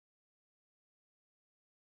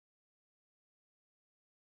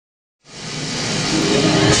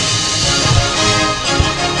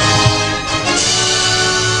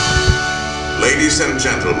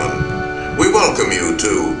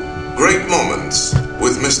Moments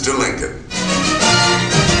with Mr. Lincoln.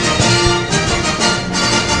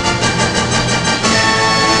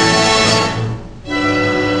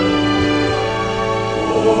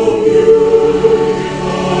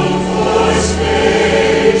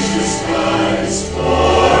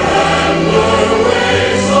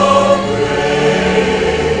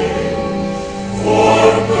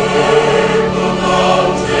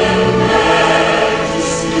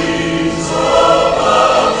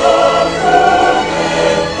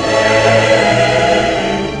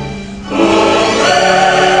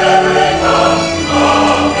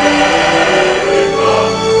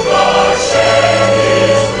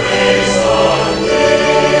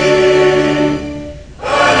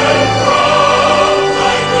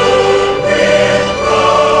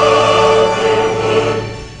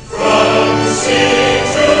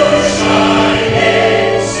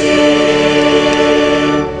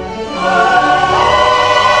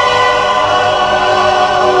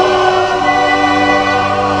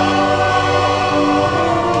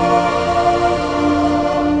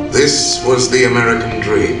 This was the American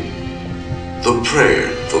dream, the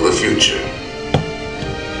prayer for the future.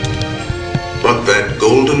 But that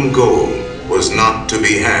golden goal was not to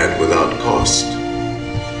be had without cost.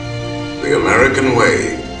 The American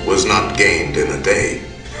way was not gained in a day.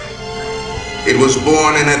 It was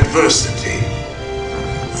born in adversity,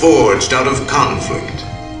 forged out of conflict,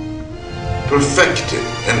 perfected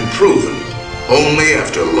and proven only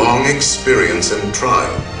after long experience and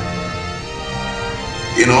trial.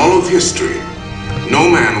 In all of history, no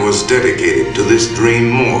man was dedicated to this dream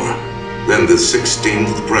more than the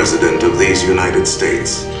 16th President of these United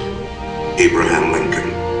States, Abraham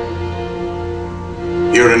Lincoln.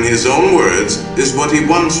 Here in his own words is what he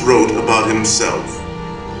once wrote about himself.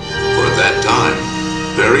 For at that time,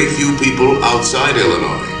 very few people outside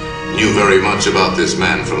Illinois knew very much about this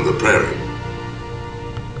man from the prairie.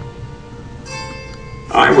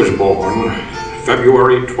 I was born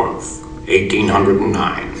February 12th.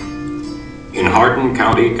 1809, in Hardin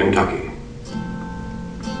County, Kentucky.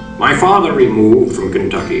 My father removed from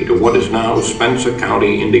Kentucky to what is now Spencer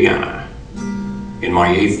County, Indiana, in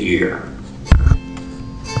my 8th year.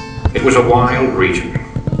 It was a wild region,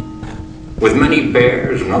 with many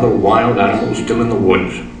bears and other wild animals still in the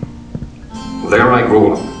woods. There I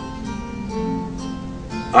grew up.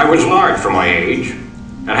 I was large for my age,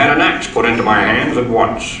 and had an axe put into my hands at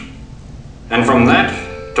once. And from that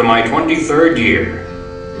to my 23rd year,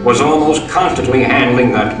 was almost constantly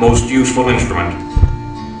handling that most useful instrument.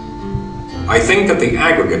 I think that the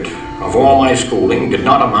aggregate of all my schooling did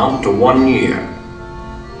not amount to 1 year.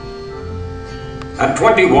 At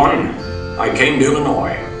 21, I came to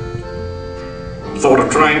Illinois. Thought of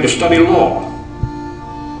trying to study law.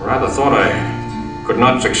 Rather thought I could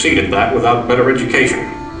not succeed at that without better education.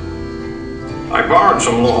 I borrowed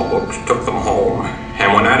some law books, took them home,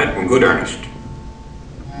 and went at it in good earnest.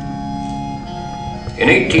 In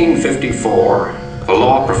 1854, the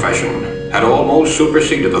law profession had almost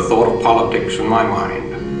superseded the thought of politics in my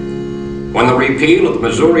mind, when the repeal of the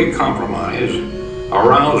Missouri Compromise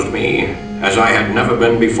aroused me as I had never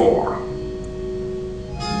been before.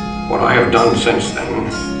 What I have done since then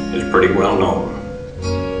is pretty well known.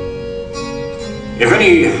 If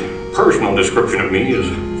any personal description of me is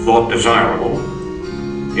thought desirable,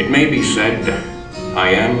 it may be said I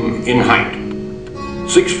am in height,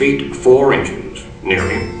 6 feet 4 inches.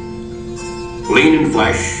 Nearly, lean in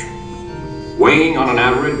flesh, weighing on an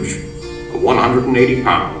average of 180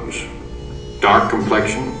 pounds, dark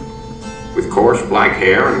complexion, with coarse black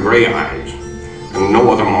hair and gray eyes, and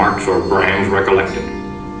no other marks or brands recollected.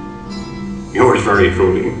 Yours very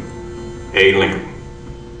truly, A. Lincoln.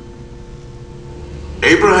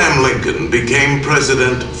 Abraham Lincoln became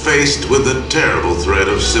president faced with the terrible threat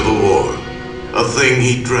of civil war, a thing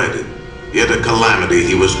he dreaded. Yet a calamity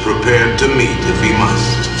he was prepared to meet if he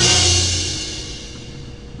must.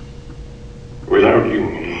 Without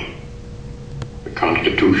union, the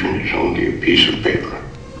Constitution is only a piece of paper.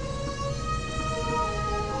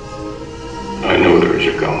 I know there is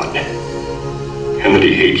a God, and that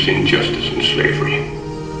he hates injustice and slavery.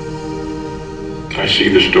 I see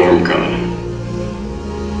the storm coming.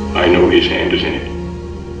 I know his hand is in it.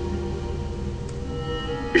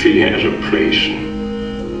 If he has a place and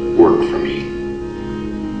work for me,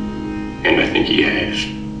 and I think he has,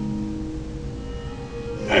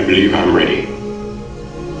 I believe I'm ready.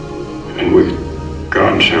 And with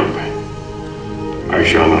God's help, I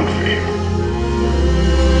shall not fail.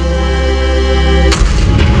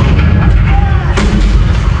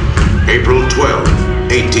 April 12,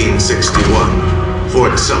 1861,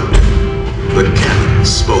 Fort Sumter. The cannon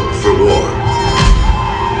spoke for war.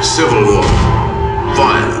 Civil War.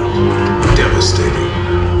 devastating.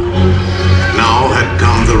 Now had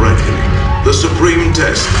come the reckoning, the supreme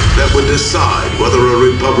test that would decide whether a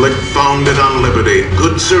republic founded on liberty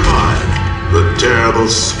could survive the terrible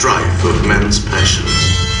strife of men's passions.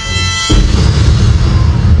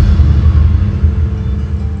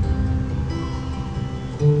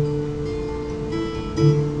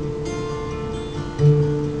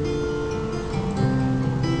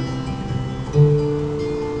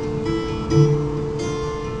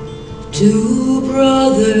 Two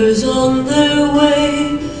brothers on their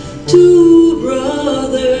way, two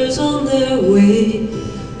brothers on their way,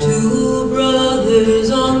 two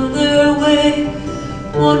brothers on their way,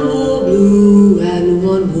 one wore blue and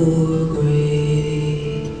one wore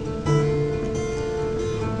gray.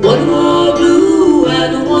 One wore blue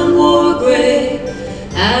and one wore gray,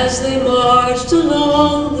 as they marched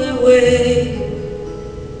along their way.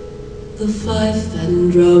 The fife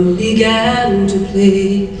and drum began to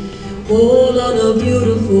play, all on a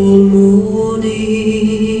beautiful morning.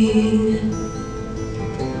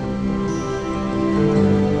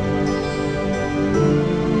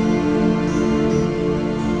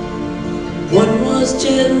 One was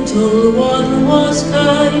gentle, one was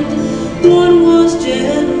kind, one was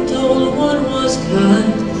gentle, one was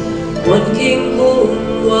kind. One came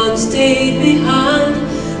home, one stayed behind,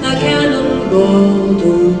 a cannonball,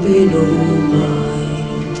 don't pay no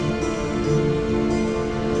mind.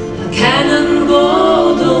 A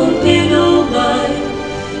cannonball, don't pay no mind,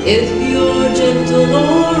 if you're gentle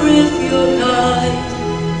or if you're kind.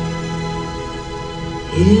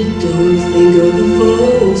 It don't think of the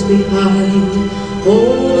folks behind,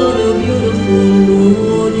 hold on